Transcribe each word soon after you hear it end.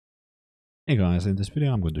Hey guys, in this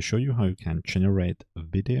video I'm going to show you how you can generate a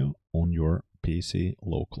video on your PC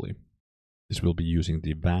locally. This will be using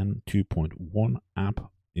the VRAM 2.1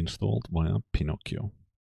 app installed via Pinokio.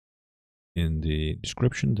 In the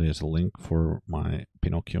description there's a link for my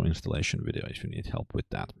Pinokio installation video if you need help with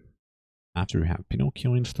that. After you have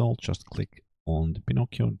Pinokio installed, just click on the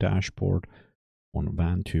Pinokio Dashboard on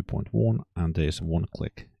VRAM 2.1 and there's a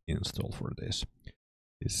one-click install for this.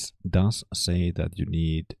 This does say that you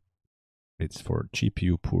need it's for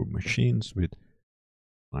GPU poor machines with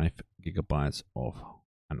 5 GB of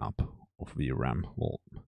and up of VRAM. Well,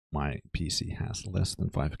 my PC has less than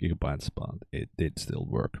 5 GB, but it did still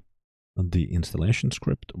work. The installation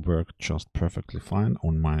script worked just perfectly fine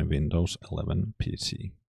on my Windows 11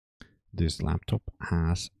 PC. This laptop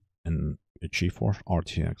has a GeForce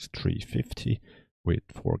RTX 350 with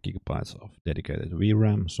 4 GB of dedicated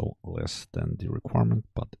VRAM, so less than the requirement,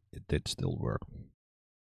 but it did still work.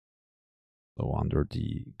 So under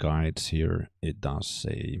the guides here, it does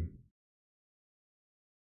say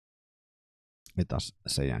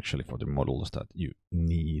actually for the models that you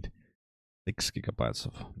need 6 GB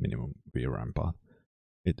of minimum VRAM, but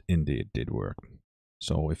it indeed did work.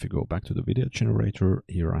 So if you go back to the video generator,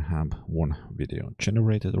 here I have one video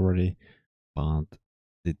generated already, but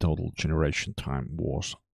the total generation time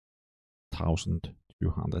was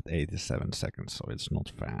 1287 seconds, so it's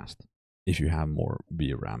not fast. If you have more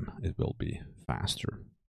VRAM, it will be faster.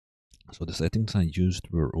 So the settings I used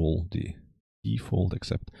were all the default,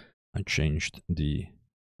 except I changed the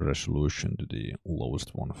resolution to the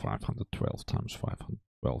lowest one, 512 ×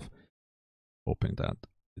 512, hoping that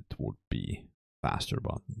it would be faster,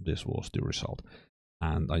 but this was the result.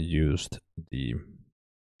 And I used the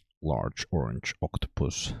large orange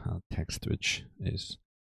Octopus text, which is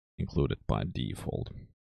included by default.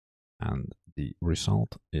 And the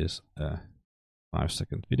result is a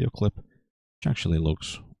 5-second video clip, which actually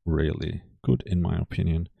looks really good in my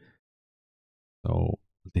opinion. So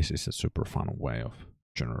this is a super fun way of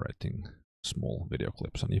generating small video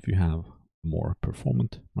clips, and if you have a more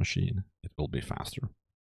performant machine, it will be faster.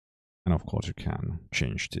 And of course you can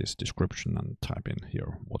change this description and type in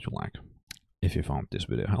here what you like. If you found this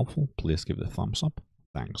video helpful, please give it a thumbs up.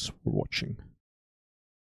 Thanks for watching.